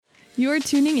You're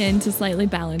tuning in to Slightly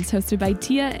Balanced, hosted by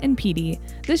Tia and Petey.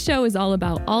 This show is all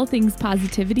about all things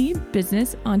positivity,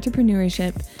 business,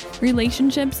 entrepreneurship,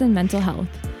 relationships, and mental health.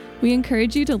 We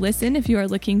encourage you to listen if you are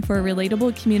looking for a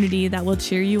relatable community that will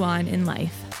cheer you on in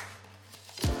life.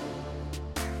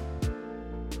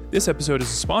 This episode is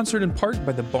sponsored in part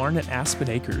by the Barn at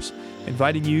Aspen Acres,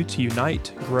 inviting you to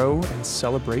unite, grow, and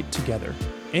celebrate together.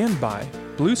 And by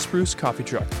Blue Spruce Coffee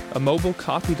Truck, a mobile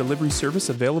coffee delivery service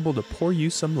available to pour you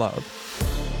some love.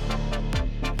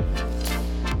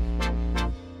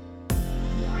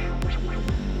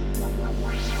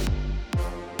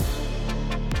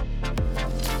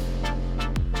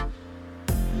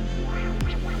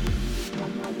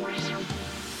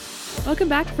 Welcome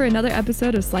back for another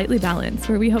episode of Slightly Balanced,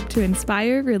 where we hope to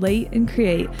inspire, relate, and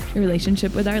create a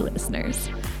relationship with our listeners.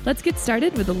 Let's get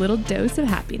started with a little dose of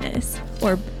happiness,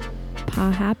 or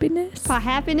happiness.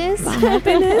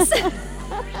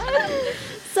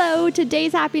 So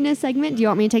today's happiness segment, do you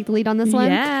want me to take the lead on this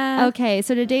one? Yeah. Okay,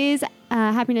 so today's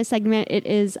happiness segment, it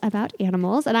is about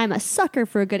animals, and I'm a sucker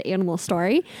for a good animal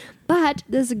story. But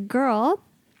this girl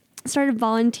started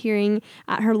volunteering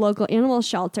at her local animal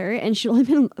shelter, and she'd only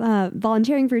been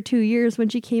volunteering for 2 years when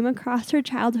she came across her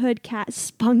childhood cat,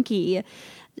 Spunky.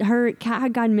 Her cat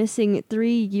had gone missing 3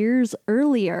 years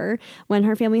earlier when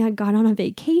her family had gone on a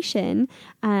vacation.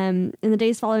 In the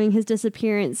days following his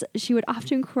disappearance, she would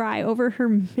often cry over her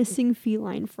missing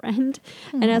feline friend.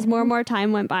 Aww. And as more and more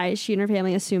time went by, she and her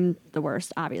family assumed the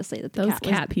worst, obviously, that the Those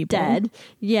cat was people. dead.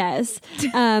 Yes.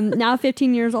 Now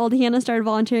 15 years old, Hannah started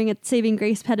volunteering at Saving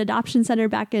Grace Pet Adoption Center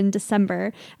back in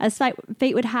December. As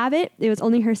fate would have it, it was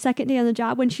only her second day on the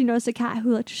job when she noticed a cat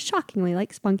who looked shockingly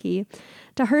like Spunky.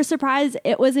 To her surprise,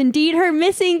 it was indeed her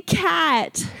missing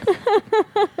cat.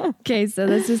 Okay, so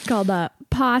this is called a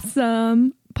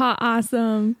Possum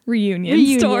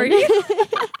reunion story.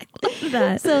 Love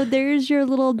that. So there's your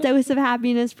little dose of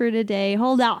happiness for today.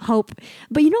 Hold out hope.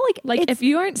 But you know, Like if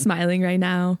you aren't smiling right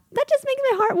now, that just makes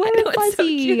my heart warm and it's so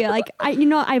fuzzy. cute. Like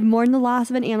I've mourned the loss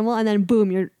of an animal, and then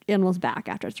boom, your animal's back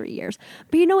after 3 years.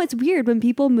 But you know, it's weird when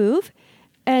people move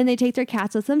and they take their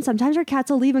cats with them. Sometimes our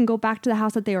cats will leave and go back to the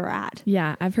house that they were at.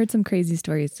 yeah, I've heard some crazy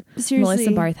stories. Seriously.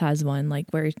 Melissa Barth has one, like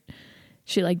where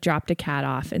she like dropped a cat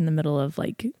off in the middle of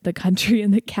like the country,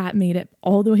 and the cat made it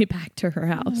all the way back to her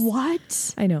house.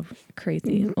 What? I know,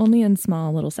 crazy. Only in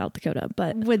small little South Dakota,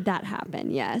 but Would that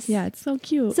happen? Yes. yeah, it's so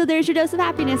cute. So there's your dose of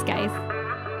happiness, guys.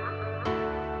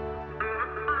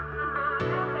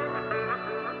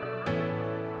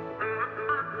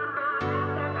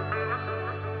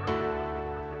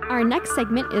 Our next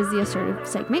segment is the assertive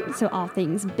segment, so all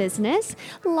things business.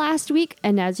 Last week,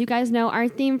 and as you guys know, our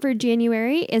theme for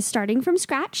January is starting from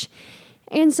scratch.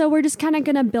 And so we're just kind of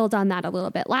going to build on that a little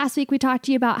bit. Last week, we talked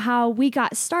to you about how we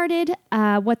got started,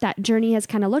 what that journey has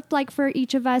kind of looked like for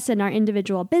each of us in our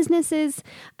individual businesses.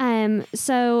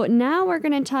 So now we're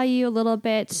going to tell you a little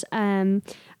bit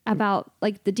about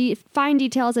like the fine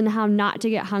details and how not to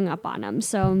get hung up on them.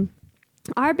 So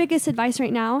our biggest advice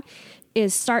right now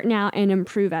is start now and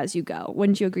improve as you go.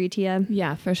 Wouldn't you agree, Tia?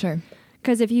 Yeah, for sure.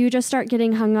 Because if you just start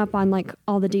getting hung up on like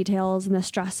all the details and the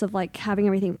stress of like having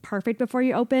everything perfect before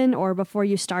you open or before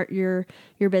you start your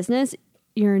business,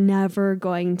 you're never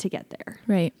going to get there.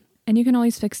 Right. And you can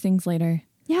always fix things later.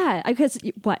 Yeah. Because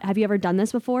what? Have you ever done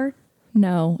this before?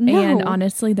 No. No. And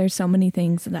honestly, there's so many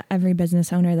things that every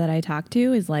business owner that I talk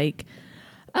to is like,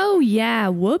 oh yeah,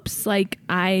 whoops. Like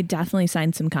I definitely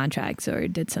signed some contracts or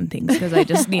did some things because I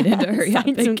just needed to hurry up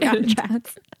Signed and some get it done.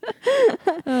 contracts.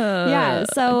 Yeah.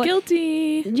 So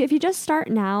Guilty. if you just start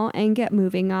now and get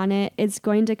moving on it, it's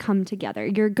going to come together.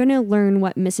 You're going to learn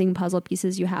what missing puzzle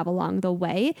pieces you have along the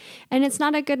way. And it's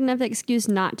not a good enough excuse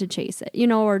not to chase it,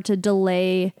 or to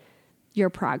delay your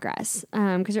progress.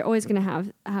 Because you're always going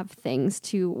to have things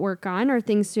to work on or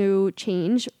things to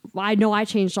change. I know I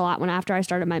changed a lot after I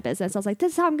started my business. I was like,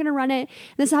 this is how I'm going to run it.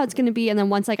 This is how it's going to be. And then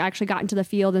once I actually got into the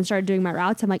field and started doing my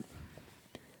routes, I'm like,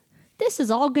 this is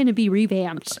all going to be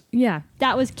revamped. Yeah.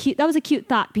 That was cute. That was a cute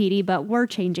thought, Petey, but we're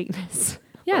changing this.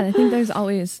 Yeah. I think there's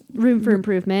always Room for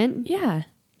improvement. Yeah.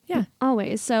 Yeah.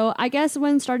 Always. So I guess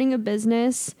when starting a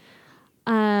business,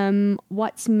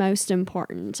 what's most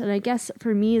important? And I guess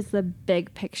for me is the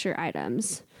big picture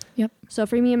items. Yep. So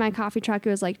for me and my coffee truck, it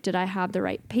was like, did I have the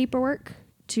right paperwork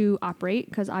to operate?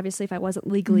 Because obviously if I wasn't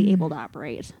legally able to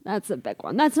operate, that's a big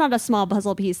one. That's not a small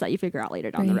puzzle piece that you figure out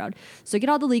later down the road. So get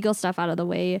all the legal stuff out of the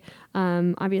way.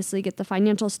 Obviously get the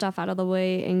financial stuff out of the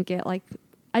way and get like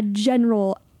a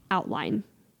general outline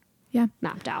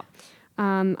mapped out.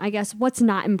 I guess what's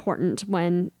not important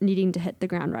when needing to hit the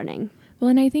ground running. Well,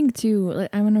 and I think too,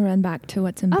 I want to run back to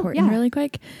what's important really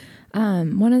quick.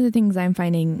 One of the things I'm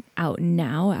finding out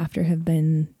now after have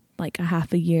been like a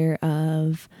half a year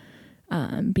of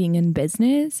being in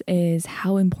business is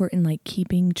how important like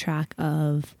keeping track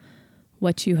of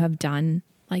what you have done.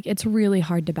 Like it's really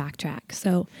hard to backtrack.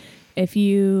 So if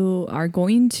you are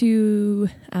going to,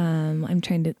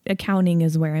 accounting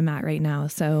is where I'm at right now.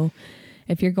 So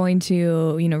if you're going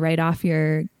to, write off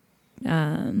your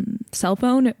cell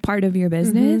phone part of your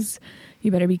business,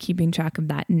 you better be keeping track of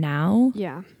that now.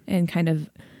 Yeah. And kind of,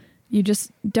 you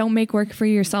just don't make work for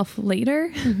yourself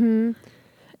later.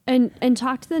 And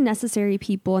talk to the necessary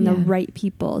people and the right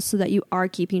people so that you are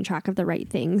keeping track of the right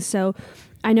things. So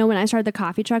I know when I started the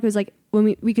coffee truck, it was like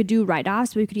when we could do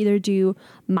write-offs, we could either do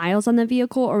miles on the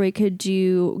vehicle or we could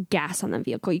do gas on the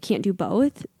vehicle. You can't do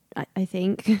both, I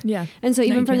think. Yeah. And so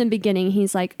even from the beginning,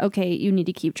 he's like, okay, you need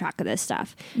to keep track of this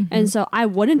stuff. And so I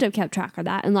wouldn't have kept track of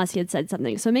that unless he had said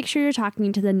something. So make sure you're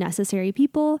talking to the necessary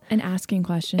people. And asking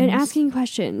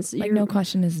questions. Like no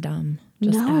question is dumb.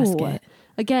 Just ask it.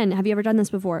 Again, have you ever done this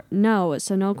before? No.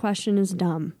 So no question is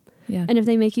dumb. Yeah. And if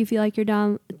they make you feel like you're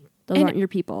dumb, those aren't your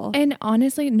people. And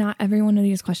honestly, not every one of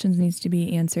these questions needs to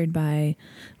be answered by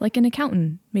like an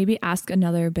accountant. Maybe ask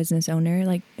another business owner,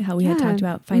 like how we had talked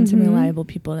about, find some reliable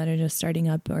people that are just starting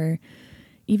up, or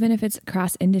even if it's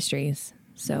across industries.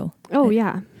 So,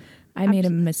 I made a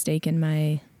mistake in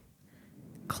my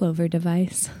Clover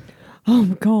device. Oh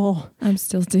my God. I'm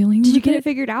still dealing with it. Did you get it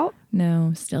figured out?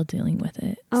 No, still dealing with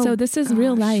it. Oh, so this is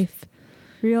real life.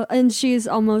 And she's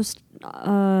almost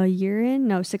a year in?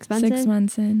 No, 6 months in? 6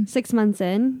 months in. 6 months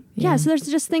in. Yeah. So there's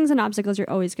just things and obstacles you're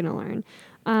always going to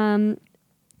learn.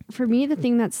 For me,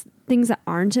 things that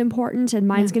aren't important, and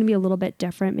mine's going to be a little bit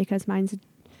different because mine's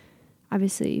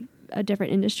obviously a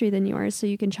different industry than yours. So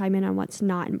you can chime in on what's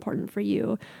not important for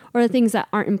you, or the things that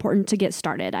aren't important to get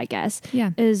started, I guess.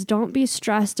 Yeah. Is don't be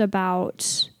stressed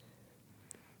about...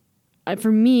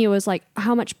 For me, it was like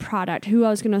how much product, who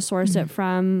I was going to source it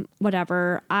from,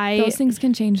 whatever. Those things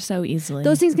can change so easily.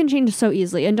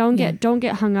 And don't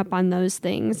get hung up on those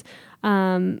things.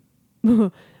 Not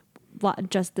that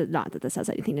this has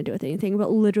anything to do with anything,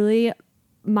 but literally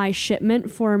my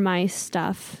shipment for my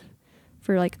stuff,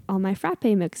 for like all my frappe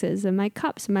mixes and my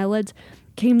cups and my lids,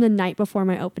 came the night before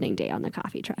my opening day on the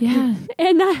coffee truck. Yeah.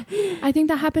 And I think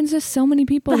that happens to so many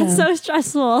people. That's so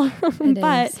stressful.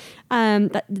 But is.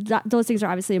 Those things are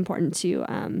obviously important to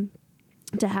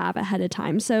have ahead of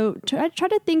time. So try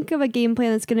to think of a game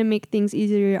plan that's going to make things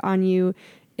easier on you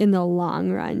in the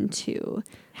long run too.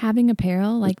 Having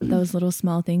apparel, like those little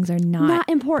small things, are not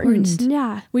important.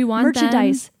 Yeah. We want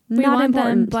merchandise. We want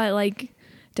them, but like,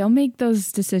 don't make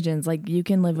those decisions. Like, you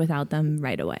can live without them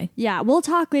right away. Yeah. We'll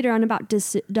talk later on about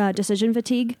decision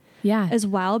fatigue as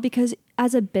well, because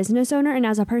as a business owner and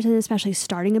as a person, especially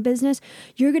starting a business,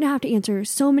 you're going to have to answer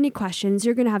so many questions.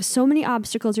 You're going to have so many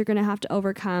obstacles you're going to have to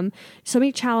overcome, so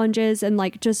many challenges, and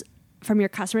like just from your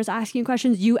customers asking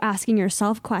questions, you asking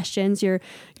yourself questions, your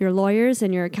lawyers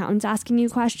and your accountants asking you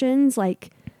questions,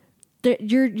 like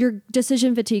your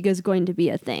decision fatigue is going to be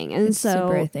a thing. And it's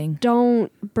super a thing.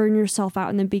 Don't burn yourself out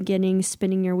in the beginning,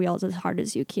 spinning your wheels as hard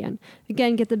as you can.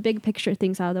 Again, get the big picture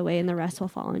things out of the way and the rest will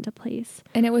fall into place.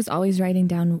 And it was always writing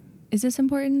down, is this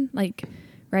important? Like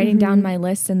writing down my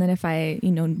list. And then if I,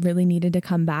 really needed to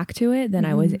come back to it, then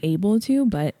I was able to,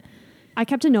 but I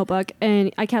kept a notebook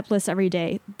and I kept lists every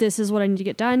day. This is what I need to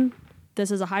get done.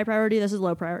 This is a high priority. This is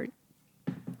low priority.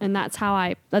 And that's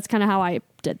kind of how I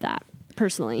did that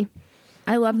personally.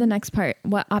 I love the next part.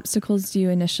 What obstacles do you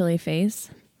initially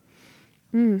face?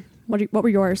 What were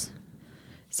yours?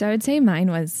 So I would say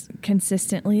mine was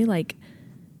consistently like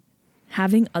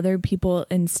having other people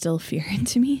instill fear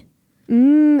into me.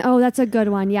 Oh, that's a good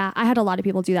one. Yeah. I had a lot of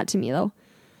people do that to me though.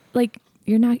 Like,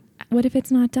 what if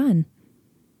it's not done?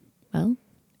 Well,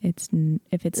 if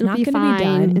it's not going to be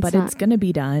done, but it's going to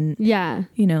be done. Yeah.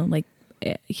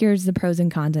 Here's the pros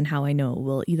and cons and how I know it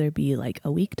will either be like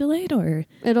a week delayed or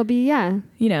it'll be,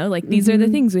 these are the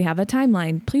things. We have a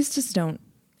timeline. Please just don't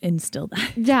instill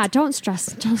that. Yeah. Don't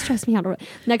stress me out.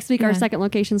 Next week, our second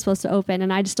location is supposed to open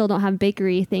and I just still don't have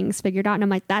bakery things figured out. And I'm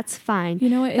like, that's fine. You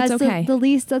know what? It's okay.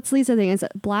 That's Lisa thing.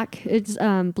 It's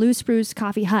Blue Spruce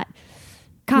Coffee Hut.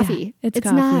 Coffee. Yeah, it's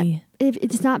coffee.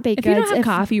 It's not baked goods. If you don't have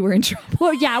coffee, we're in trouble.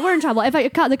 Well, yeah, we're in trouble. If the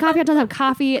coffee hut doesn't have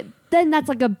coffee, then that's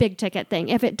like a big ticket thing.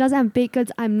 If it doesn't have baked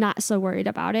goods, I'm not so worried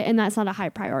about it, and that's not a high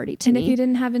priority to me. And if you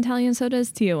didn't have Italian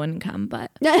sodas, Tia wouldn't come.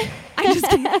 But I just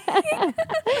kidding.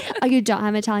 Oh, you don't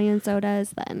have Italian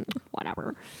sodas, then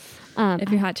whatever.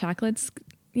 If your hot chocolates,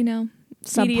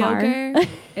 subpar. Mediocre.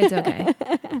 It's okay.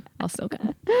 I'll still go.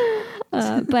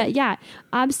 But yeah,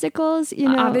 obstacles, you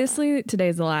know. Obviously,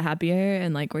 today's a lot happier,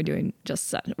 and like we're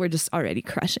just already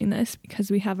crushing this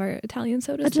because we have our Italian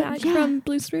sodas back from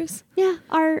Blue Spruce. Yeah,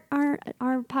 our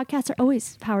podcasts are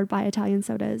always powered by Italian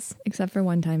sodas. Except for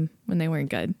one time when they weren't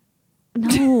good.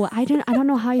 No, I don't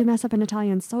know how you mess up an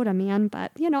Italian soda, man.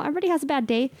 But you know, everybody has a bad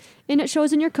day, and it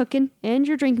shows in your cooking and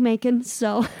your drink making.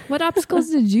 So, what obstacles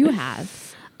did you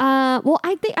have? Well,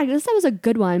 I guess that was a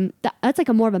good one. That's like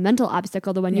a more of a mental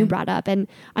obstacle, the one you brought up, and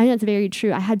I think that's very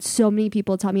true. I had so many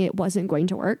people tell me it wasn't going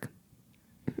to work,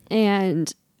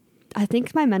 and I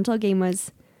think my mental game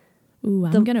was, ooh,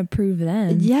 I'm gonna prove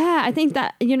them. Yeah, I think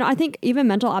that, you know, I think even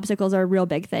mental obstacles are a real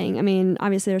big thing. I mean,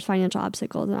 obviously there's financial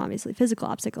obstacles and obviously physical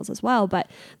obstacles as well, but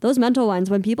those mental ones,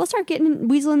 when people start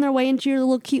weaseling their way into your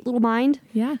little cute little mind,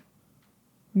 yeah.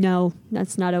 No,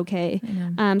 that's not okay.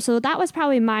 So that was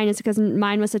probably mine. It's because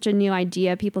mine was such a new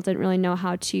idea. People didn't really know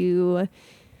how to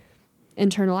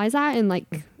internalize that and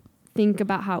like think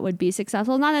about how it would be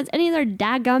successful. Not that it's any of their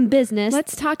daggum business.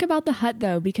 Let's talk about the hut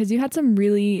though, because you had some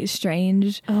really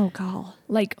strange,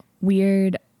 like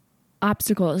weird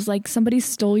obstacles. Like somebody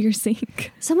stole your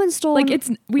sink. Someone stole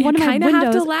we kind of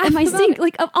have to laugh at my about sink.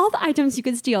 Like of all the items you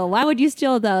could steal, why would you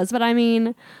steal those? But I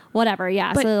mean, whatever.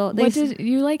 Yeah. But so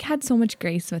you like had so much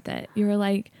grace with it. You were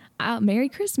like, Merry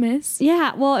Christmas.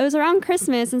 Yeah. Well, it was around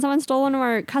Christmas and someone stole one of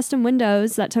our custom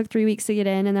windows that took 3 weeks to get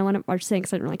in. And then one of our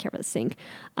sinks, I didn't really care about the sink.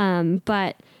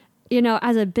 But you know,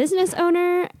 as a business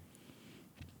owner,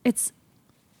 it's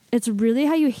really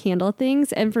how you handle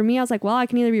things. And for me, I was like, well, I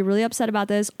can either be really upset about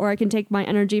this or I can take my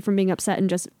energy from being upset and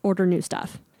just order new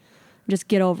stuff. Just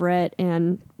get over it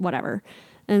and whatever.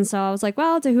 And so I was like,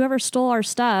 well, to whoever stole our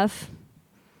stuff,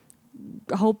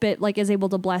 hope it like is able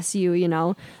to bless you, you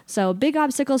know? So big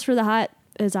obstacles for the hut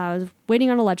is I was waiting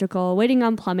on electrical, waiting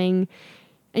on plumbing.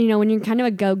 And, you know, when you're kind of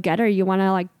a go-getter, you want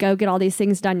to like go get all these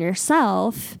things done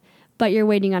yourself, but you're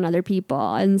waiting on other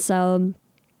people. And so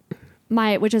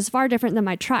which is far different than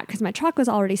my truck, because my truck was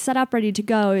already set up, ready to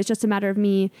go. It's just a matter of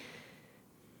me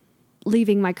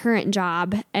leaving my current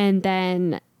job and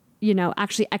then, you know,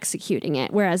 actually executing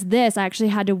it. Whereas this, I actually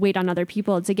had to wait on other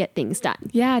people to get things done.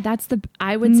 Yeah,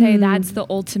 I would say that's the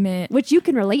ultimate. Which you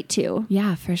can relate to.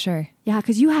 Yeah, for sure. Yeah,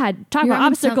 because you had, talk about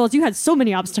obstacles, you had so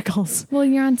many obstacles. Well,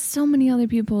 you're on so many other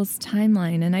people's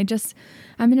timeline. And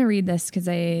I'm going to read this because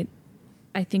I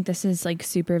think this is like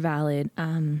super valid.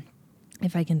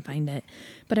 If I can find it.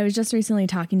 But I was just recently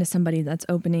talking to somebody that's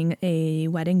opening a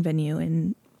wedding venue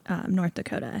in North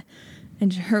Dakota.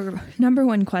 And her number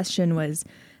one question was,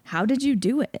 how did you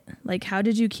do it? Like, how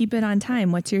did you keep it on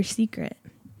time? What's your secret?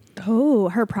 Oh,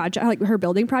 her project, like her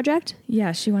building project?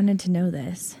 Yeah, she wanted to know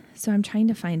this. So I'm trying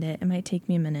to find it. It might take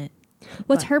me a minute.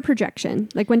 What's her projection?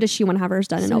 Like, when does she want to have hers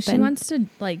done and open? She wants to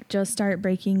like just start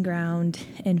breaking ground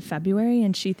in February,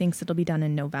 and she thinks it'll be done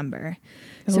in November.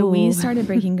 So we started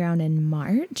breaking ground in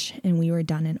March, and we were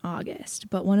done in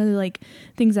August. But one of the like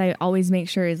things I always make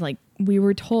sure is like we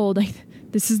were told like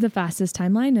this is the fastest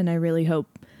timeline, and I really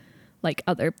hope like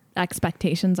other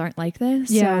expectations aren't like this.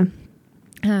 Yeah.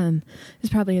 So, this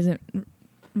probably isn't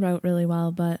wrote really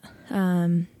well, but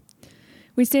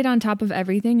we stayed on top of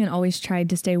everything and always tried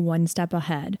to stay one step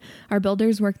ahead. Our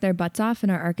builders worked their butts off,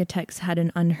 and our architects had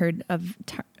an unheard of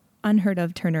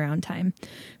turnaround time,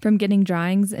 from getting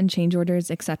drawings and change orders,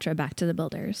 etc., back to the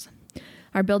builders.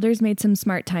 Our builders made some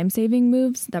smart time-saving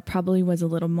moves that probably was a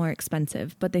little more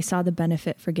expensive, but they saw the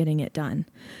benefit for getting it done.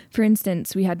 For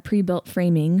instance, we had pre-built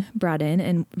framing brought in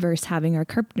and versus having our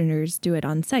carpenters do it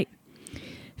on site.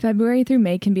 February through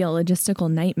May can be a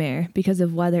logistical nightmare because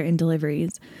of weather and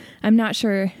deliveries. I'm not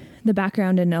sure the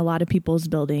background in a lot of people's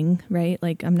building, right?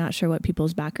 Like, I'm not sure what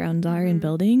people's backgrounds are in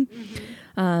building.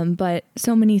 But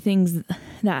so many things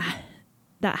that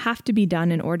have to be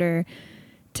done in order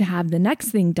to have the next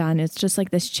thing done. It's just like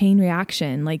this chain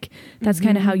reaction. Like, that's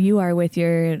kind of how you are with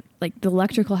your, like, the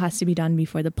electrical has to be done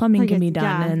before the plumbing can be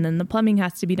done. And then the plumbing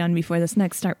has to be done before this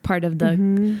next part of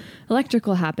the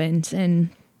electrical happens. And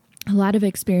a lot of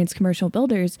experienced commercial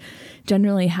builders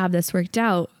generally have this worked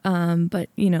out. But,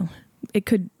 you know, they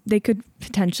could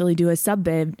potentially do a sub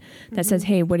bid that says,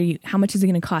 hey, how much is it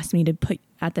going to cost me to put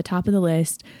at the top of the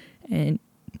list, and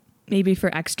maybe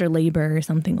for extra labor or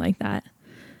something like that.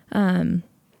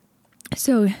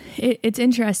 So it's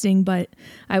interesting, but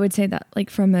I would say that like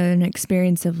from an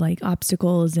experience of like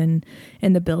obstacles and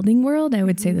in the building world, I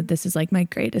would say that this is like my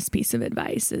greatest piece of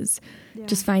advice is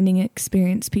just finding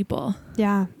experienced people.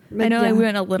 Yeah. I know I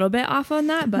went a little bit off on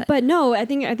that, but no, I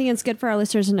think it's good for our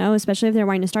listeners to know, especially if they're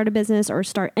wanting to start a business or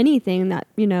start anything that,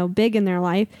 you know, big in their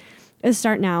life. is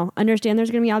start now. Understand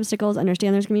there's going to be obstacles,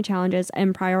 understand there's going to be challenges,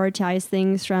 and prioritize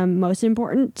things from most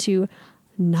important to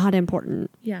not important.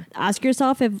 Yeah. Ask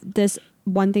yourself if this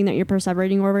one thing that you're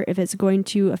perseverating over, if it's going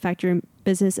to affect your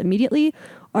business immediately,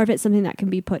 or if it's something that can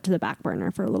be put to the back burner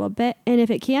for a little bit. And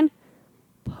if it can,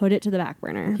 put it to the back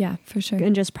burner. Yeah, for sure.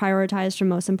 And just prioritize from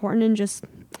most important, and just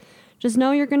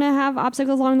know you're going to have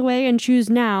obstacles along the way, and choose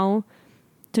now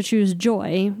to choose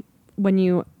joy when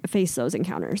you face those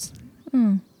encounters.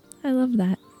 I love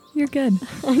that. You're good.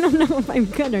 I don't know if I'm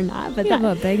good or not, but You have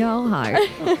a big old heart.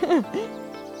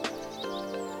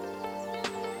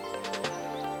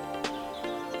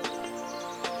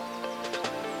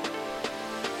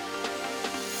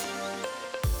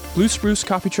 Blue Spruce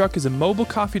Coffee Truck is a mobile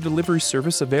coffee delivery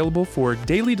service available for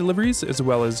daily deliveries as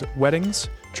well as weddings,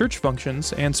 church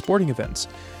functions, and sporting events.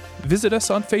 Visit us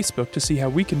on Facebook to see how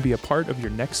we can be a part of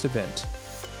your next event.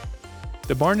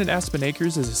 The Barn at Aspen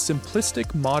Acres is a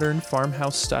simplistic, modern,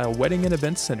 farmhouse-style wedding and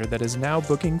event center that is now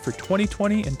booking for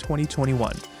 2020 and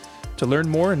 2021. To learn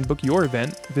more and book your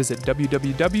event, visit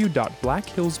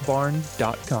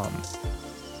www.blackhillsbarn.com.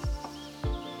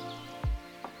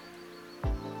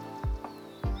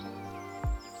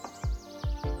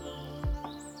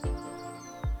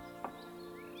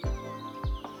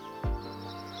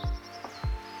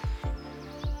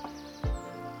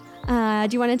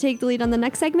 Do you want to take the lead on the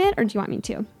next segment, or do you want me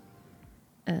to?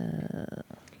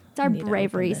 It's our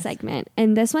bravery segment.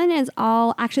 And this one is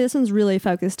this one's really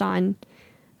focused on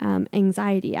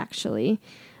anxiety, actually.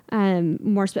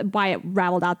 Why it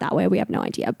raveled out that way, we have no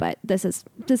idea. But this is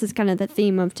kind of the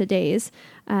theme of today's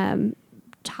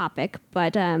topic.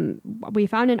 But we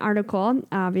found an article,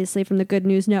 obviously from the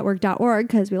goodnewsnetwork.org,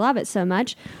 because we love it so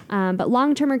much. But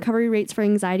long-term recovery rates for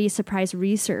anxiety surprise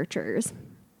researchers.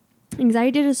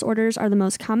 Anxiety disorders are the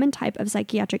most common type of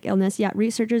psychiatric illness, yet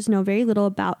researchers know very little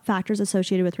about factors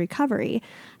associated with recovery.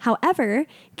 However,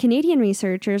 Canadian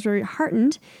researchers were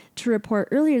heartened to report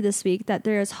earlier this week that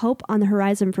there is hope on the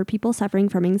horizon for people suffering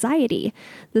from anxiety.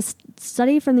 The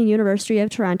study from the University of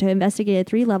Toronto investigated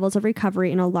 3 levels of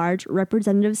recovery in a large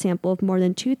representative sample of more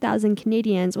than 2,000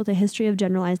 Canadians with a history of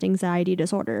generalized anxiety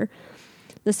disorder.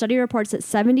 The study reports that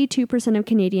 72% of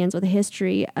Canadians with a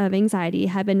history of anxiety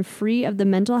have been free of the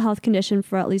mental health condition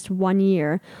for at least 1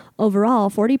 year.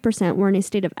 Overall, 40% were in a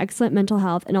state of excellent mental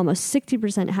health, and almost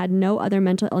 60% had no other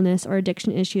mental illness or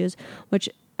addiction issues,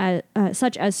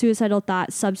 such as suicidal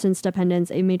thoughts, substance dependence,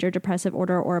 a major depressive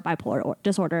order, or bipolar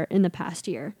disorder in the past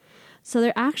year. So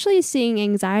they're actually seeing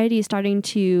anxiety starting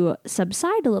to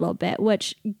subside a little bit,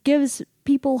 which gives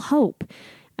people hope.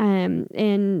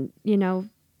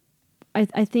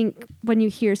 I think when you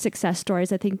hear success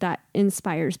stories, I think that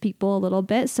inspires people a little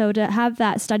bit. So to have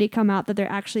that study come out that they're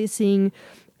actually seeing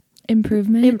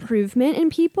improvement in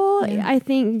people, yeah, I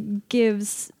think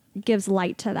gives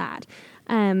light to that.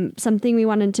 Something we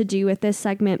wanted to do with this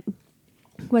segment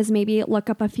was maybe look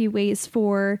up a few ways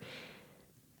for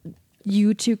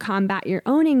you to combat your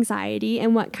own anxiety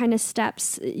and what kind of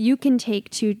steps you can take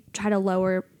to try to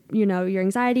lower, your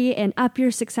anxiety and up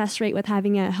your success rate with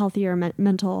having a healthier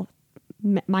mental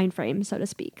mind frame, so to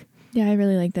speak. Yeah, I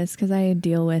really like this because I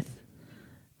deal with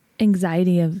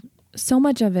anxiety of so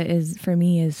much of it is for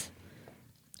me is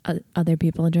other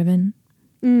people driven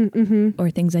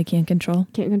or things I can't control.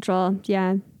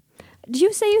 Yeah. Did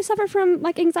you say you suffer from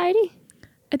anxiety?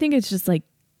 I think it's just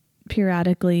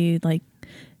periodically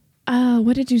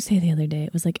what did you say the other day?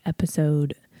 It was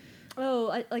episode.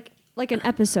 Oh, like an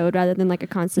episode rather than a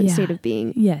constant state of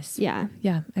being. Yes. Yeah.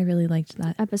 Yeah. I really liked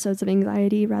that. Episodes of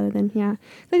anxiety rather than, I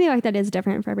think that is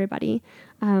different for everybody.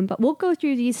 But we'll go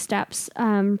through these steps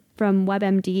from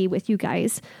WebMD with you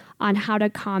guys on how to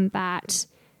combat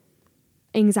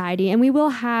anxiety. And we will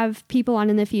have people on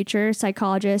in the future,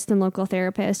 psychologists and local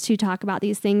therapists, to talk about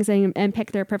these things and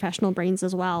pick their professional brains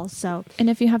as well. So, and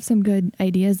if you have some good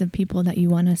ideas of people that you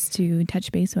want us to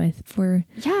touch base with shoot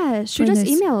us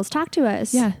emails, talk to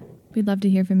us. Yeah. We'd love to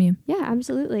hear from you. Yeah,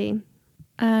 absolutely.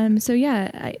 I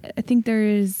think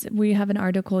we have an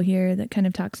article here that kind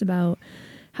of talks about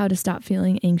how to stop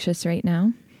feeling anxious right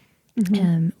now.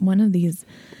 Mm-hmm. One of these.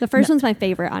 The first one's my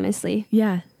favorite, honestly.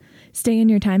 Yeah. Stay in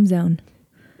your time zone.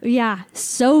 Yeah,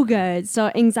 so good. So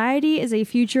anxiety is a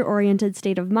future-oriented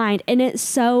state of mind, and it's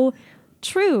so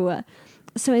true.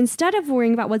 So instead of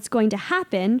worrying about what's going to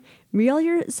happen, reel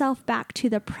yourself back to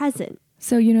the present.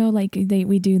 So,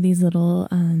 we do these little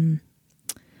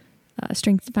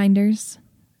strength finders,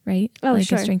 right? Oh,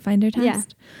 sure. A strength finder test. Yeah.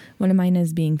 One of mine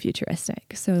is being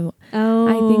futuristic. So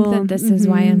I think that this is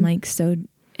why I'm so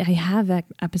I have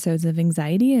episodes of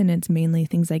anxiety, and it's mainly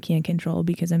things I can't control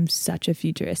because I'm such a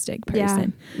futuristic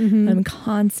person. Yeah. Mm-hmm. I'm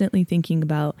constantly thinking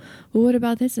about, well, what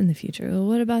about this in the future? Well,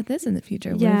 what about this in the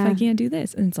future? What if I can't do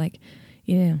this? And it's like,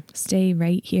 stay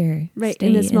right here. Right stay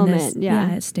in this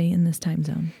moment. Stay in this time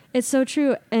zone. It's so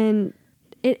true. And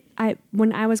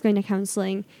when I was going to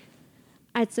counseling,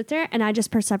 I'd sit there and I'd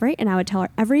just perseverate and I would tell her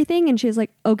everything. And she was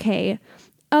like, okay,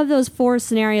 of those 4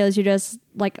 scenarios you just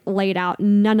like laid out,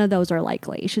 none of those are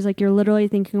likely. She's like, you're literally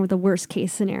thinking of the worst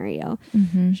case scenario.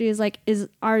 Mm-hmm. She was like,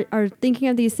 are thinking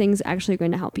of these things actually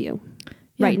going to help you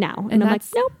right now? And I'm like,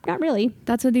 nope, not really.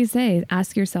 That's what these say.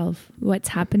 Ask yourself, what's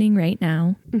happening right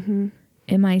now? Mm-hmm.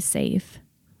 Am I safe?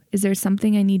 Is there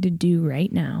something I need to do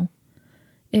right now?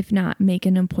 If not, make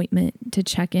an appointment to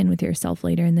check in with yourself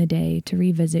later in the day to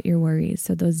revisit your worries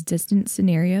so those distant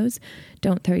scenarios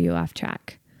don't throw you off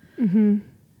track. Mm-hmm.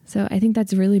 So I think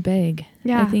that's really big.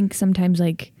 Yeah. I think sometimes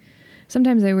I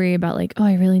worry about like, oh,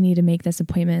 I really need to make this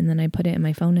appointment. And then I put it in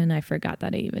my phone and I forgot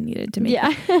that I even needed to make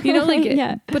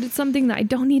it. But it's something that I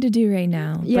don't need to do right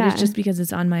now. Yeah. But it's just because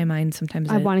it's on my mind. Sometimes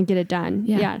I want to get it done.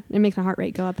 Yeah. It makes my heart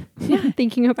rate go up. Yeah.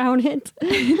 Thinking about it.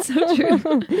 It's so true.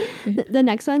 The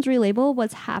next one's relabel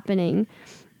what's happening.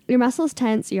 Your muscles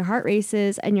tense, your heart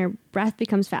races, and your breath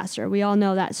becomes faster. We all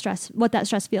know that what that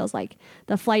stress feels like.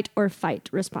 The flight or fight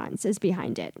response is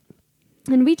behind it.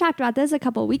 And we talked about this a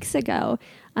couple weeks ago,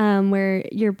 where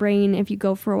your brain, if you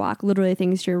go for a walk, literally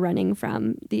thinks you're running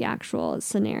from the actual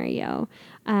scenario.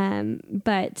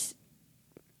 But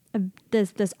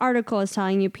this article is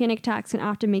telling you panic attacks can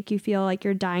often make you feel like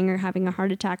you're dying or having a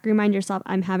heart attack. Remind yourself,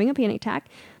 I'm having a panic attack,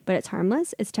 but it's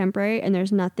harmless, it's temporary, and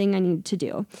there's nothing I need to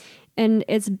do. And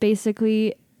it's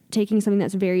basically taking something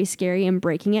that's very scary and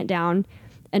breaking it down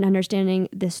and understanding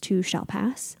this too shall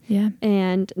pass. Yeah.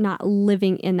 And not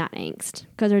living in that angst.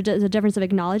 Because there's a difference of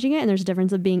acknowledging it and there's a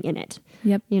difference of being in it.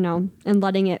 Yep. And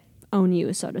letting it own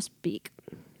you, so to speak.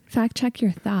 Fact check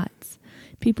your thoughts.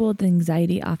 People with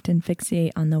anxiety often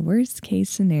fixate on the worst case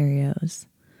scenarios.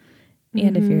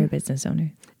 And if you're a business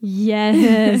owner.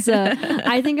 Yes.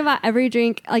 I think about every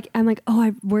drink. Like, I'm like, oh,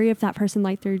 I worry if that person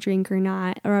liked their drink or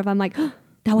not. Or if I'm like, oh,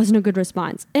 that wasn't a good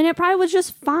response. And it probably was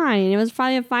just fine. It was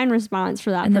probably a fine response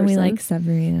for that person. And then we like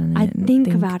separate on it. I think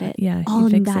about it all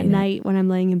that night when I'm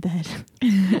laying in bed.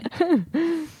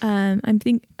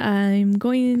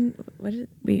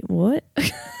 What?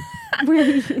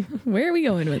 Where are we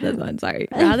going with this one? Sorry.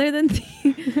 Rather than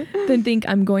think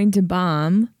I'm going to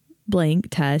bomb, blank,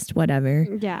 test, whatever.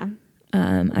 Yeah.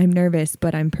 I'm nervous,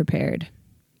 but I'm prepared.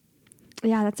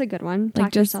 Yeah, that's a good one.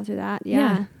 Talk yourself through that.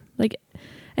 Yeah.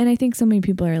 And I think so many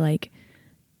people are like,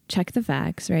 check the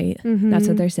facts, right? Mm-hmm. That's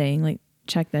what they're saying. Like,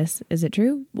 check this. Is it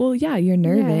true? Well, yeah, you're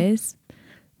nervous,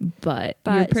 but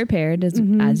you're prepared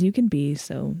as you can be.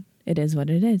 So it is what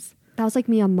it is. That was like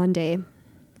me on Monday.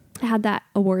 I had that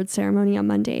award ceremony on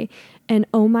Monday, and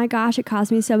oh my gosh, it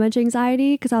caused me so much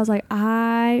anxiety because I was like,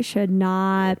 I should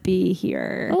not be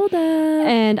here. Hold up.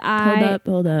 And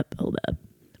Hold up.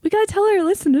 We got to tell our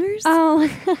listeners. Oh,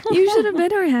 you should have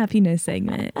been our happiness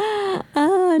segment.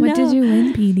 What did you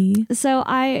win, PD? So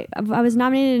I was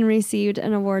nominated and received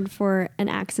an award for an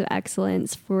Acts of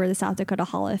Excellence for the South Dakota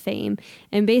Hall of Fame.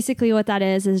 And basically what that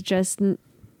is just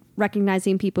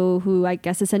recognizing people who I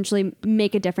guess essentially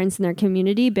make a difference in their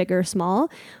community, big or small.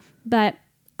 But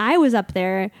I was up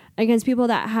there against people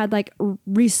that had like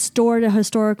restored a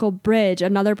historical bridge.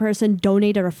 Another person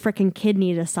donated a freaking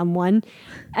kidney to someone.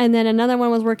 And then another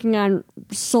one was working on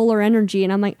solar energy.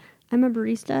 And I'm like, I'm a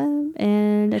barista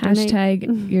and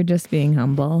hashtag you're just being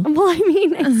humble. Well, I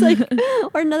mean, it's like,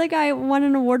 or another guy won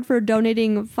an award for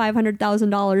donating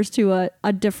 $500,000 to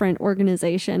a different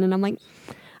organization. And I'm like,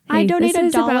 I donate $1. This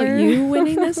is about you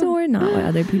winning this award, not what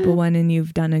other people won, and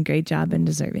you've done a great job and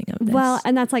deserving of this. Well,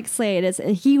 and that's like Slade.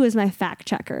 He was my fact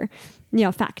checker,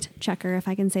 if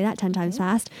I can say that 10 times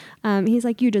fast. He's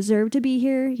like, you deserve to be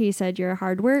here. He said your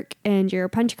hard work and your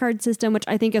punch card system, which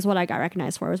I think is what I got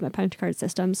recognized for, was my punch card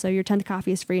system. So your 10th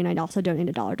coffee is free, and I'd also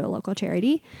donate $1 to a local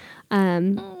charity.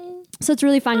 So it's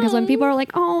really fun because when people are like,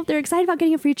 oh, they're excited about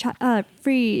getting a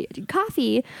free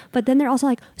coffee, but then they're also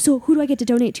like, so who do I get to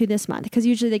donate to this month? Because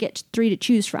usually they get 3 to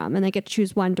choose from, and they get to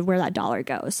choose one to where that dollar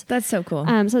goes. That's so cool.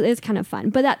 So it's kind of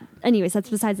fun. But anyways, that's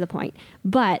besides the point.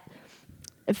 But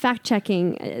fact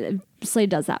checking, Slade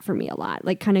does that for me a lot.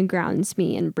 Like, kind of grounds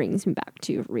me and brings me back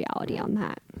to reality on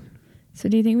that. So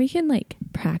do you think we can like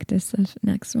practice this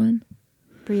next one?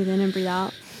 Breathe in and breathe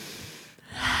out.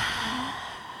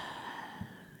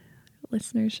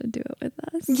 Listeners should do it with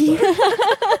us.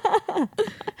 Yeah.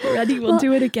 Ready? We'll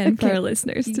do it again for our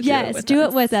listeners to do it with us. Yes, do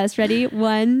it with us. Ready?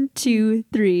 1, 2,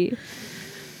 3.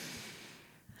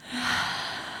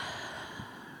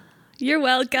 You're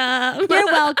welcome. You're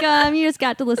welcome. You just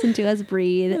got to listen to us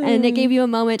breathe, and it gave you a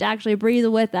moment to actually breathe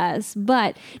with us.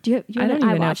 But do you I have don't an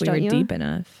even know iWatch, if we were don't you? deep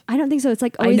enough. I don't think so. It's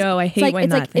like always, I know. I hate it's like, when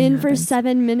it's that like thing in for happens.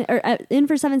 7 minutes or in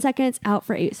for 7 seconds, out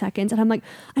for 8 seconds, and I'm like,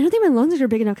 I don't think my lungs are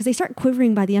big enough because they start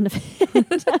quivering by the end of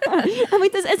it. I'm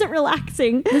like, this isn't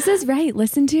relaxing. This is right.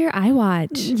 Listen to your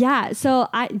iWatch. Yeah. So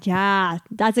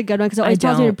that's a good one because it always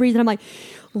tells me to don't. breathe, and I'm like,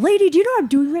 lady, do you know what I'm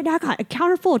doing right now? I got a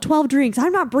counter full of 12 drinks.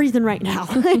 I'm not breathing right now.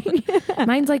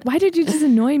 Mine's like, why did you just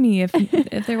annoy me if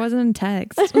there wasn't a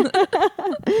text?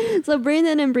 So breathe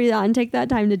in and breathe out and take that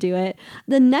time to do it.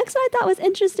 The next one I thought was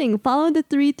interesting. Follow the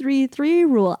 3-3-3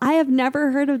 rule. I have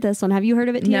never heard of this one. Have you heard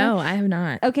of it, Tia? No, I have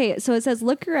not. Okay, so it says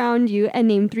look around you and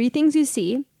name 3 things you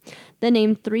see. Then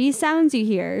name 3 sounds you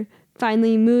hear.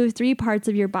 Finally, move 3 parts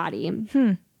of your body.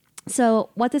 So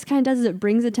what this kind of does is it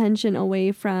brings attention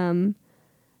away from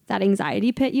that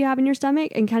anxiety pit you have in your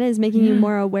stomach and kind of is making you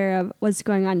more aware of what's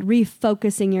going on,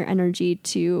 refocusing your energy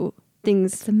to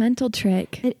things. It's a mental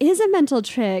trick. It is a mental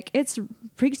trick. It's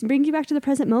brings you back to the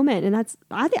present moment. And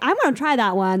I think I'm going to try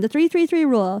that one. The 3-3-3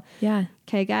 rule. Yeah,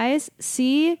 Okay, guys.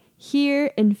 See,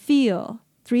 hear, and feel.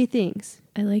 3 things.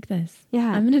 I like this.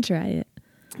 Yeah. I'm going to try it.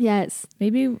 Yes.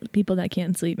 Maybe people that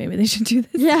can't sleep, maybe they should do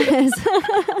this. Yes.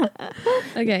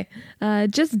 Okay.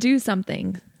 Just do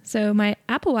something. So my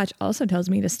Apple Watch also tells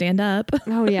me to stand up,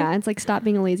 Oh, yeah. It's like stop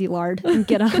being a lazy lard and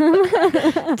get up.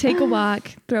 take a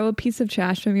walk, throw a piece of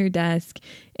trash from your desk,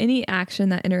 any action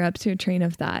that interrupts your train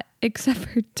of thought, except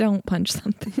for don't punch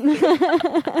something.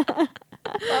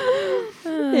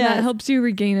 That helps you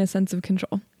regain a sense of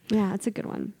control. Yeah, it's a good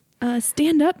one.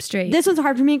 Stand up straight. This one's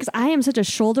hard for me because I am such a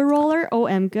shoulder roller.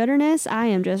 OM goodness. I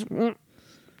am just,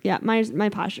 yeah, my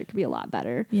posture could be a lot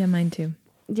better. Yeah, mine too.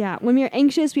 Yeah, when we're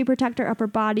anxious, we protect our upper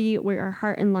body where our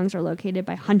heart and lungs are located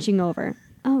by hunching over.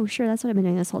 Oh, sure, that's what I've been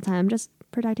doing this whole time. Just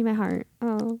protecting my heart.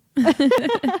 Oh.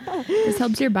 This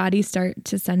helps your body start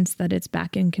to sense that it's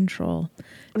back in control.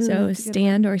 Ooh, So that's a good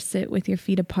stand or sit with your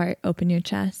feet apart, open your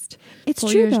chest. It's pull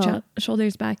true, your though.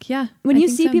 shoulders back. Yeah. When I you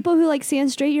think see so. people who like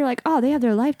stand straight, you're like, oh, they have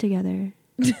their life together.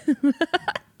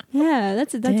 Yeah,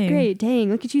 that's Dang. great.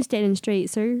 Dang, look at you standing straight,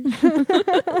 sir.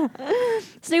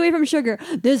 Stay away from sugar.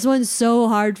 This one's so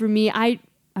hard for me.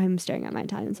 I'm staring at my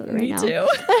Italian soda right Me now. too.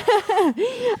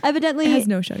 Evidently, It has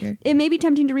no sugar. it may be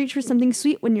tempting to reach for something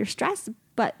sweet when you're stressed,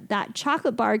 but that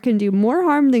chocolate bar can do more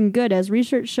harm than good, as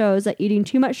research shows that eating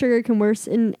too much sugar can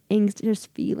worsen anxious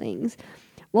feelings.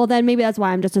 Well, then maybe that's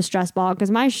why I'm just a stress ball,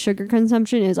 because my sugar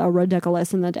consumption is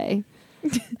ridiculous in the day.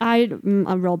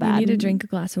 I'm real bad. You need to drink a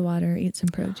glass of water, eat some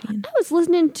protein. I was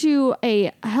listening to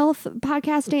a health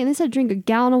podcast today, and they said drink a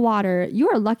gallon of water. You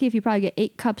are lucky if you probably get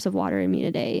 8 cups of water in me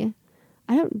today.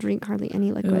 I don't drink hardly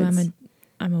any liquids. Ooh,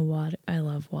 I'm a water. I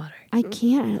love water. I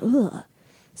can't. Ugh.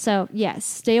 So yes,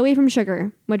 stay away from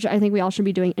sugar, which I think we all should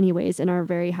be doing anyways in our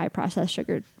very high processed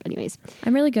sugar anyways.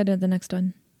 I'm really good at the next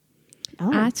one.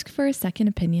 Oh. Ask for a second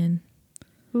opinion.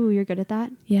 Ooh, you're good at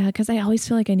that? Yeah, because I always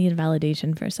feel like I need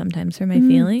validation sometimes for my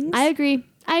feelings. I agree.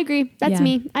 That's Yeah.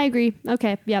 me. I agree.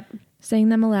 Okay. Yep. Saying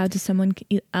them aloud to someone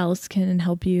else can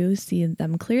help you see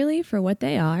them clearly for what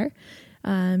they are.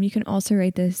 You can also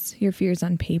write your fears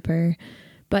on paper.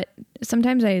 But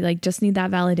sometimes I just need that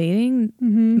validating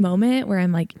moment where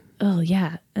I'm like, oh,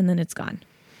 yeah. And then it's gone.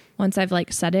 Once I've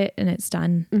said it and it's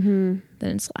done, then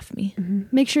it's left me.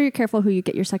 Make sure you're careful who you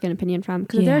get your second opinion from,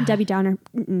 because if they're a Yeah. Debbie Downer,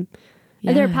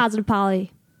 if they're a positive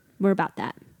Polly, we're about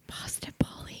that. Positive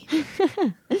Polly.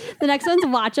 The next one's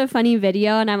watch a funny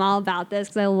video, and I'm all about this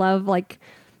because I love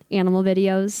animal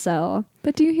videos. So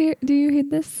But do you hear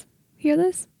this? Hear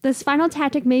this? this final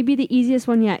tactic may be the easiest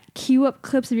one yet. Cue up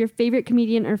clips of your favorite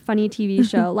comedian or funny TV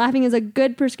show. Laughing is a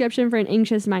good prescription for an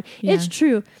anxious mind. Yeah. It's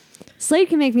true. Slade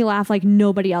can make me laugh like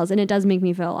nobody else, and it does make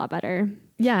me feel a lot better.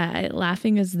 Yeah,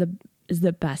 laughing is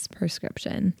the best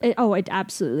prescription. It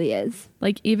absolutely is.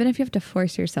 Even if you have to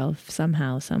force yourself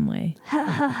somehow, some way.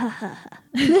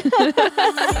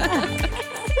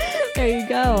 There you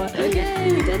go.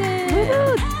 Okay, we did it.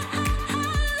 Woo-hoo.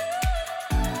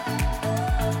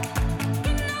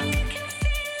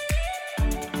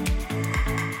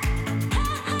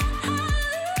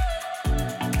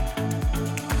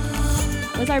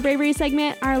 Was our bravery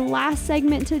segment. Our last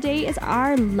segment today is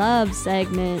our love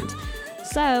segment.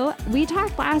 So we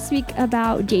talked last week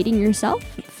about dating yourself,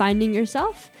 finding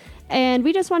yourself, and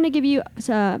we just want to give you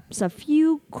a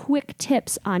few quick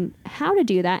tips on how to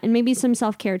do that, and maybe some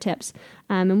self-care tips.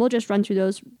 And we'll just run through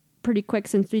those pretty quick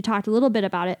since we talked a little bit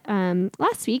about it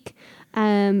last week.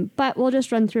 But we'll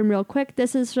just run through them real quick.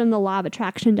 This is from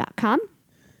thelawofattraction.com.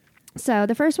 So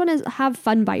the first one is have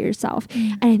fun by yourself.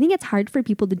 And I think it's hard for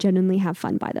people to genuinely have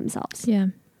fun by themselves. Yeah.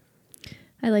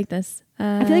 I like this.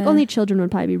 I feel like only children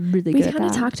would probably be really good at that. We kind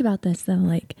of talked about this though.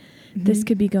 Like this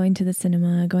could be going to the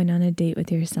cinema, going on a date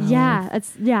with yourself. Yeah,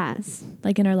 that's yes.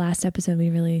 Like in our last episode, we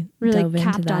really dove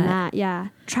capped into that. on that. Yeah,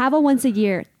 travel once a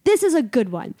year. This is a good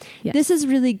one. Yes. This is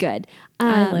really good.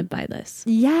 I live by this.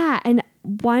 Yeah, and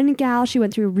one gal, she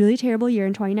went through a really terrible year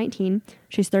in 2019.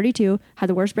 She's 32, had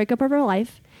the worst breakup of her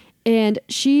life, and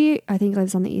she, I think,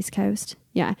 lives on the East Coast.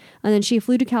 Yeah, and then she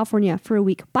flew to California for a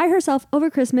week by herself over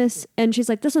Christmas, and she's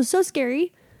like, this was so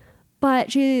scary,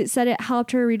 but she said it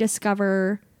helped her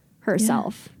rediscover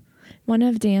herself. Yeah. One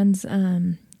of Dan's,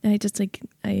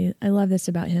 I love this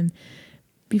about him.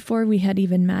 Before we had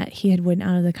even met, he had went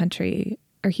out of the country,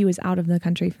 or he was out of the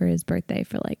country for his birthday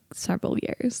for like several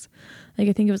years. Like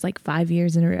I think it was like 5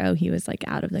 years in a row he was like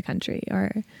out of the country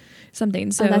or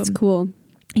something. So that's cool.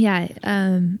 Yeah.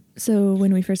 So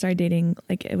when we first started dating,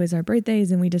 like it was our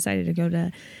birthdays and we decided to go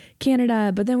to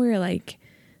Canada, but then we were like,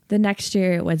 the next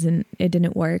year it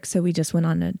didn't work. So we just went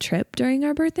on a trip during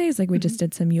our birthdays. Like we just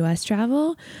did some US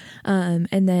travel. And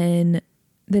then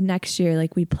the next year,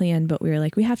 like we planned, but we were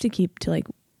like, we have to keep to like,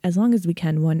 as long as we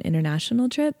can, one international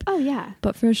trip. Oh yeah.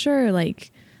 But for sure,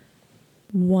 like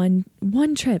one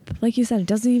trip, like you said, it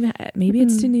doesn't even, maybe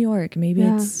it's to New York, maybe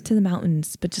it's to the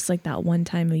mountains, but just like that one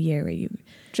time a year where you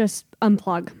just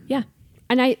unplug. Yeah.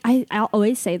 And I'll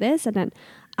always say this, and then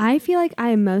I feel like I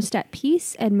am most at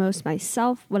peace and most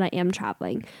myself when I am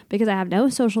traveling because I have no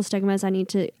social stigmas I need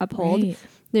to uphold.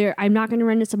 Right. I'm not going to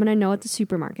run into someone I know at the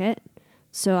supermarket,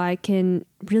 so I can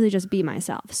really just be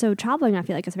myself. So traveling, I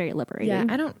feel like it's very liberating.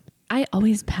 Yeah, I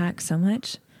always pack so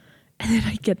much. And then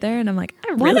I get there and I'm like,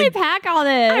 why do I pack all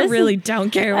this? I really don't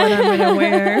care what I'm going to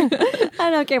wear. I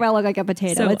don't care if I look like a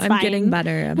potato. So it's I'm fine. getting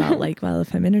better about like, well,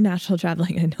 if I'm international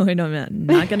traveling, I'm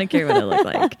not going to care what I look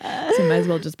like. So I might as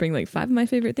well just bring like 5 of my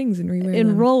favorite things and rewear them.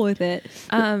 And roll with it.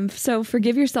 So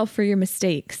forgive yourself for your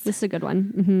mistakes. This is a good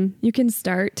one. Mm-hmm. You can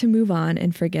start to move on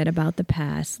and forget about the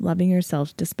past. Loving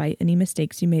yourself despite any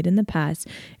mistakes you made in the past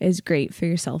is great for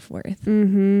your self-worth.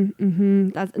 Mm-hmm. Mm-hmm.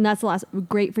 That's the last.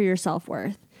 Great for your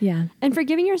self-worth. Yeah. And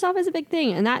forgiving yourself is a big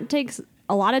thing. And that takes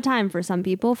a lot of time for some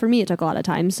people. For me, it took a lot of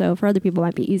time. So for other people, it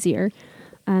might be easier.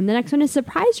 The next one is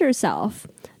surprise yourself.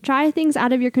 Try things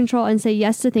out of your control and say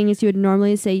yes to things you would not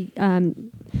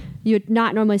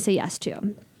normally say yes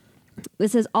to.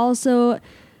 This is also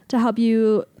to help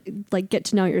you like get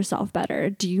to know yourself better.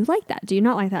 Do you like that? Do you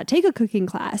not like that? Take a cooking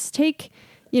class.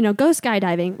 Go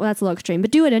skydiving. Well, that's a little extreme, but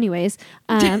do it anyways.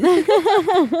 Take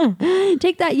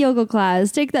that yoga class.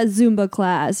 Take that Zumba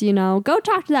class. Go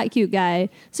talk to that cute guy.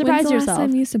 Surprise When's the yourself. last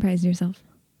time you surprised yourself?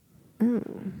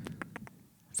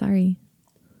 Sorry.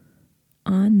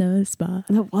 On the spot.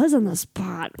 That was on the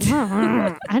spot.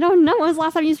 I don't know. When was the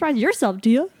last time you surprised yourself, do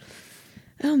you?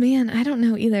 Oh man, I don't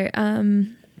know either.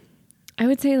 I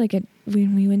would say like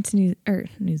when we went to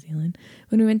New Zealand,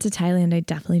 when we went to Thailand, I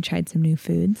definitely tried some new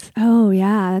foods. Oh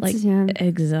yeah, that's like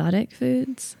exotic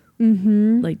foods,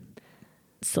 like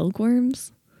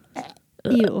silkworms.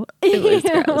 Ew, it was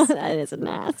gross. That is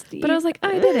nasty. But I was like,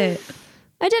 I did it,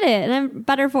 and I'm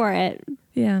better for it.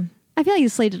 Yeah, I feel like you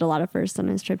slated a lot of firsts on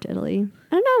this trip to Italy.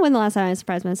 I don't know when the last time I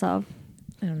surprised myself.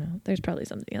 I don't know. There's probably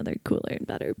something other cooler and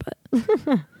better, but.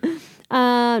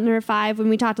 Number 5, when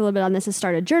we talked a little bit on this, is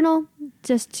start a journal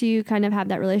just to kind of have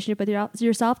that relationship with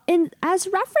yourself and as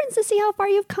reference to see how far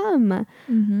you've come,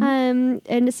 and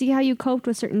to see how you coped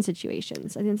with certain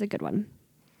situations. I think it's a good one.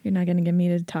 You're not going to get me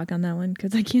to talk on that one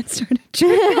because I can't start a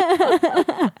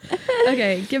journal.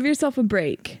 Okay, give yourself a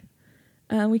break.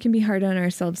 We can be hard on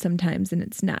ourselves sometimes, and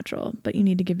it's natural, but you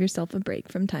need to give yourself a break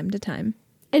from time to time.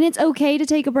 And it's okay to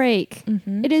take a break.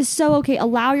 It is so okay.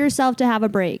 Allow yourself to have a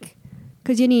break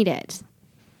because you need it.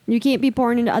 You can't be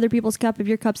pouring into other people's cup if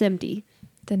your cup's empty.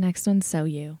 The next one's so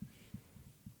you.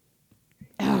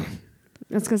 That's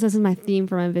because this is my theme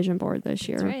for my vision board this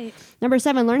year. That's right. Number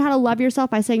 7, learn how to love yourself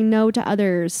by saying no to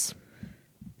others.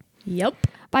 Yep.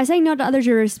 By saying no to others,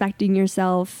 you're respecting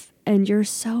yourself, and you're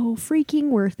so freaking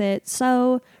worth it.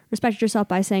 So respect yourself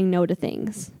by saying no to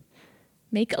things.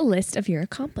 Make a list of your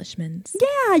accomplishments.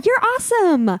 Yeah, you're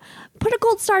awesome. Put a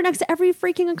gold star next to every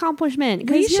freaking accomplishment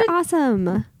because you're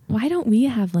awesome. Why don't we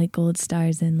have like gold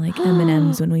stars and like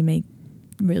M&Ms when we make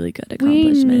really good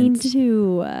accomplishments? We need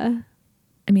to.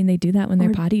 I mean, they do that when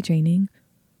they're potty training.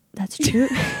 That's true.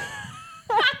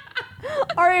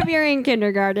 Or if you're in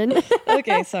kindergarten.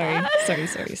 Okay, sorry.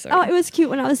 Oh, it was cute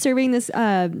when I was serving this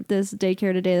this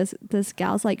daycare today. This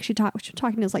gal's like she was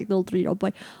talking to this like little 3-year-old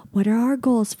boy. What are our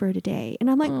goals for today? And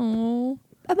I'm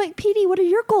like, Petey, what are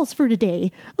your goals for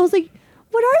today? I was like,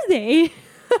 what are they?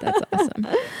 That's awesome.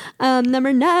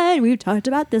 Number 9, we've talked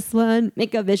about this one.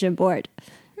 Make a vision board.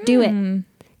 Do it.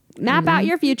 Map out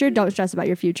your future. Don't stress about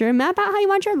your future. Map out how you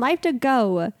want your life to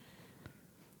go.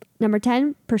 Number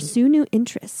 10, pursue new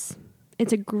interests.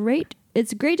 It's great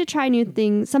to try new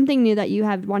things, something new that you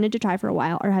have wanted to try for a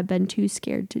while or have been too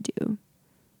scared to do.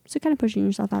 So kind of pushing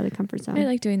yourself out of the comfort zone. I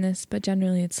like doing this, but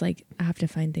generally it's like I have to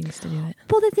find things to do it.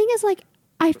 Well, the thing is, like,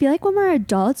 I feel like when we're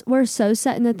adults, we're so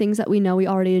set in the things that we know we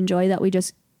already enjoy that we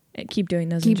just keep doing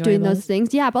those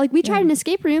things. Yeah, but like we tried an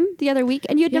escape room the other week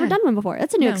and you had never done one before.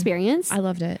 That's a new experience. I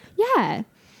loved it. Yeah.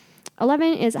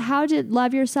 11 is how to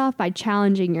love yourself by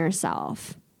challenging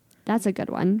yourself. That's a good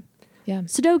one. Yeah.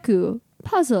 Sudoku,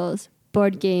 puzzles,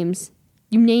 board games,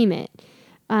 you name it.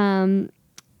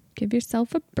 Give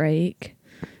yourself a break.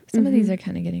 Some of these are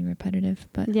kind of getting repetitive,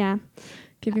 but yeah.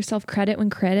 Give yourself credit when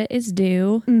credit is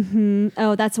due.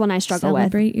 Oh, that's one I struggle with.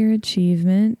 Celebrate your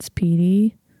achievements,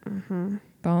 Petey.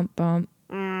 Bump, bump.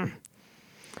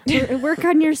 Work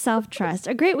on your self-trust.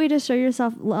 A great way to show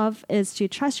yourself love is to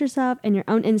trust yourself and your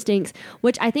own instincts,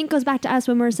 which I think goes back to us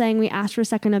when we're saying we ask for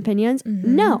second opinions.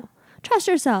 No, trust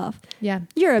yourself. Yeah.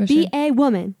 You're a BA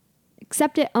woman.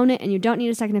 Accept it, own it, and you don't need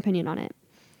a second opinion on it.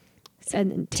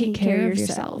 And then take care of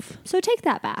yourself. So take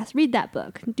that bath, read that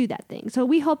book, do that thing. So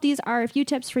we hope these are a few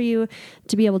tips for you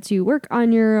to be able to work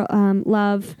on your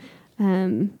love,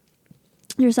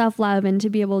 your self-love, and to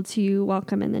be able to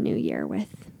welcome in the new year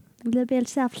with a little bit of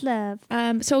self-love.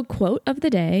 So quote of the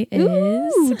day is...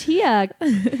 Ooh, Tia,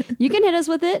 you can hit us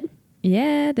with it.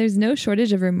 Yeah, there's no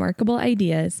shortage of remarkable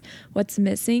ideas. What's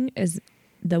missing is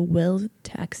the will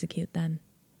to execute them.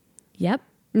 Yep.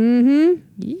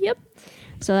 Yep.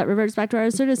 So that reverts back to our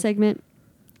assertive segment.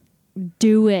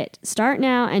 Do it. Start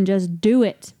now and just do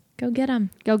it. Go get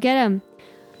them. Go get them.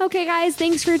 Okay, guys,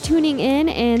 thanks for tuning in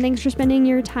and thanks for spending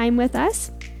your time with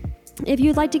us. If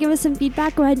you'd like to give us some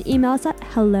feedback, go ahead and email us at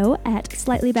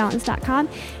hello@slightlybalanced.com.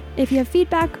 If you have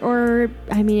feedback or,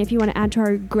 if you want to add to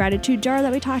our gratitude jar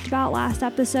that we talked about last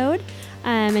episode,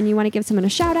 and you want to give someone a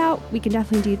shout out, we can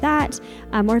definitely do that.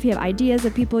 Or if you have ideas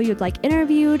of people you'd like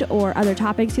interviewed or other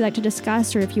topics you'd like to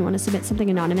discuss, or if you want to submit something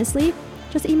anonymously,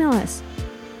 just email us.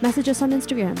 Message us on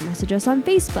Instagram, message us on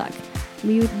Facebook.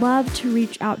 We would love to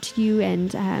reach out to you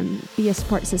and be a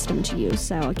support system to you.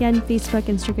 So again, Facebook,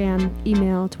 Instagram,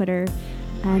 email, Twitter,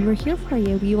 and we're here for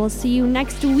you. We will see you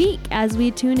next week as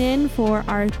we tune in for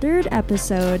our 3rd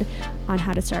episode on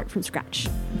how to start from scratch.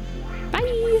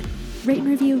 Bye! Rate and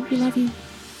review. We love you.